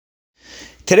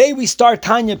Today we start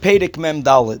Tanya Perek Mem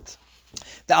Dalet.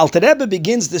 The Alter Rebbe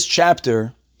begins this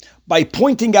chapter by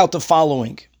pointing out the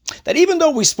following: that even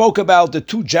though we spoke about the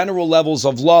two general levels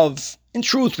of love, in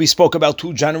truth we spoke about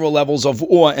two general levels of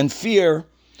awe and fear,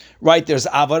 right? There's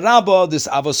Ava Rabba, there's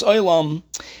Avos Olam.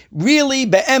 Really,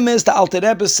 be'emes, the Alter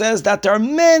Rebbe says that there are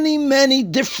many, many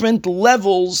different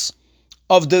levels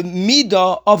of the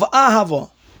midah of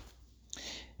Ahava.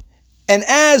 And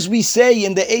as we say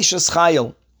in the Eishes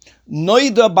Chayil,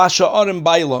 Noida Basha'arim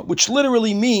Baila, which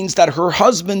literally means that her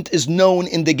husband is known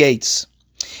in the gates.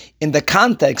 In the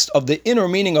context of the inner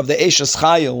meaning of the Eishes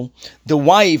Chayil, the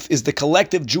wife is the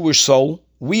collective Jewish soul.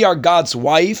 We are God's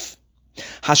wife.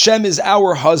 Hashem is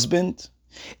our husband.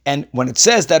 And when it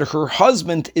says that her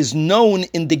husband is known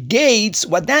in the gates,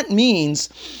 what that means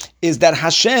is that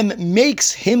Hashem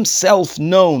makes himself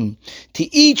known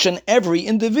to each and every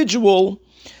individual.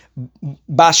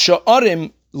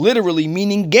 Basha'arim literally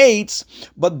meaning gates,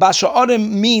 but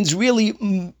Basha'arim means really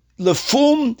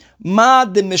lefum ma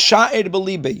de mesha'er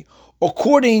belibe,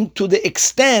 according to the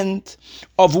extent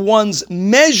of one's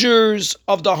measures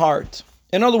of the heart.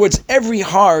 In other words, every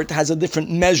heart has a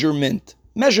different measurement.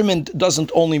 Measurement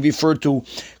doesn't only refer to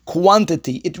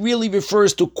quantity, it really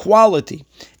refers to quality.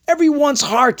 Everyone's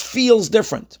heart feels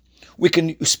different. We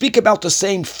can speak about the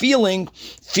same feeling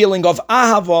of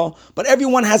ahava, but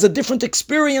everyone has a different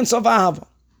experience of ahava.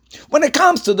 When it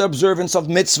comes to the observance of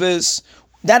mitzvahs,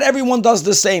 that everyone does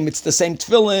the same. It's the same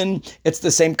tefillin, it's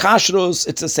the same kashrus,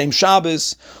 it's the same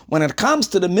Shabbos. When it comes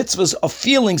to the mitzvahs of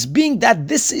feelings, being that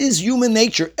this is human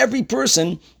nature, every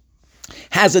person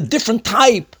has a different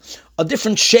type, a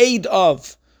different shade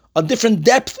of, a different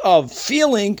depth of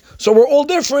feeling, so we're all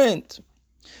different.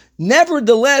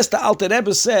 Nevertheless, the Alter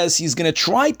Rebbe says he's going to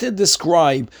try to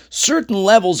describe certain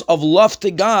levels of love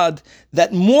to God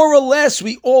that more or less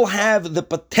we all have the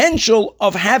potential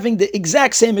of having the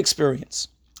exact same experience.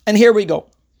 And here we go.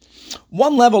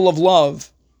 One level of love,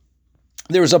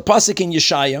 there's a pasuk in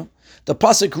Yeshaya. The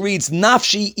pasuk reads,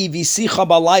 Nafshi ivisicha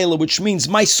balayla, which means,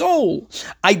 my soul,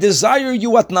 I desire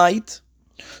you at night.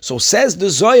 So says the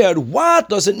Zohar, what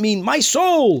does it mean? My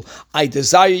soul, I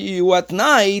desire you at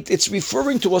night. It's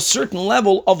referring to a certain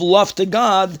level of love to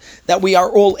God that we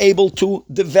are all able to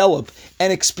develop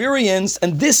and experience.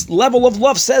 And this level of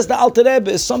love, says the Alter Rebbe,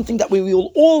 is something that we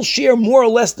will all share more or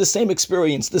less the same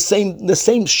experience, the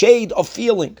same shade of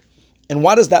feeling. And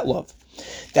what is that love?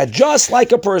 That just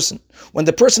like a person, when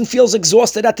the person feels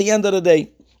exhausted at the end of the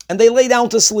day and they lay down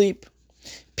to sleep,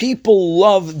 people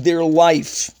love their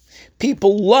life.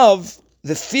 People love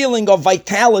the feeling of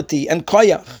vitality and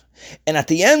koyach. And at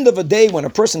the end of a day, when a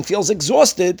person feels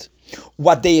exhausted,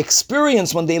 what they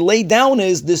experience when they lay down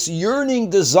is this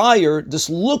yearning desire, this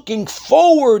looking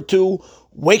forward to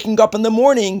waking up in the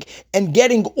morning and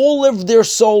getting all of their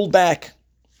soul back.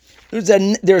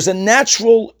 There's a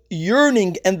natural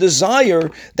yearning and desire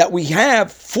that we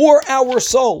have for our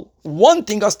soul,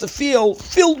 wanting us to feel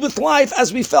filled with life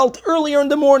as we felt earlier in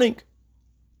the morning.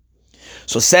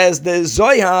 So says the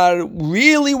Zohar,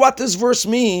 really what this verse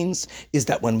means is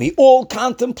that when we all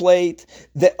contemplate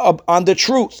on the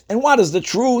truth, and what is the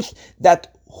truth?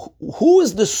 That who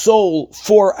is the soul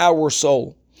for our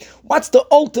soul? What's the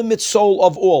ultimate soul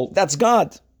of all? That's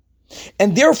God.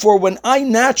 And therefore, when I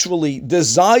naturally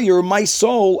desire my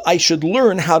soul, I should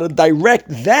learn how to direct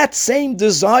that same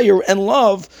desire and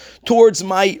love towards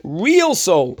my real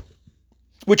soul,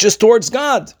 which is towards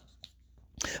God.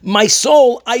 My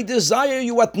soul, I desire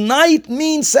you at night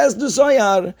means, says the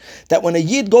Zohar, that when a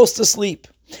Yid goes to sleep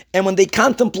and when they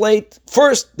contemplate,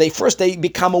 first they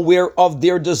become aware of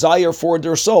their desire for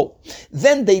their soul.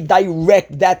 Then they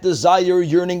direct that desire,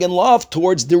 yearning, and love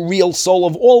towards the real soul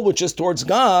of all, which is towards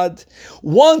God.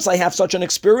 Once I have such an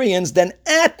experience, then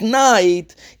at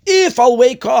night, if I'll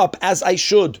wake up as I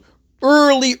should,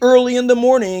 early in the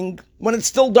morning, when it's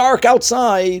still dark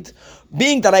outside,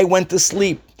 being that I went to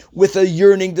sleep with a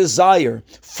yearning desire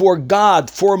for God,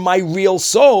 for my real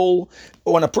soul.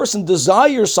 When a person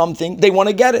desires something, they want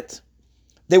to get it.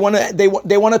 They want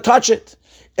to touch it.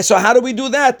 And so how do we do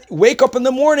that? Wake up in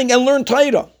the morning and learn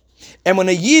Torah. And when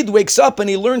a Yid wakes up and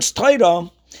he learns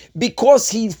Torah, because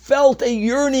he felt a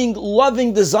yearning,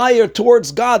 loving desire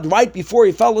towards God right before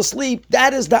he fell asleep,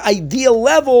 that is the ideal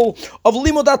level of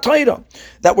Limud HaTorah,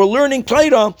 that we're learning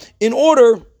Torah in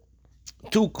order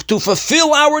to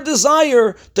fulfill our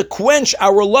desire, to quench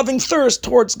our loving thirst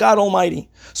towards God Almighty.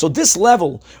 So this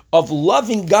level of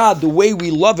loving God the way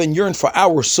we love and yearn for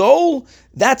our soul,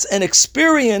 that's an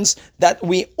experience that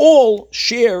we all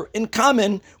share in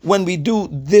common when we do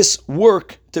this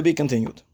work to be continued.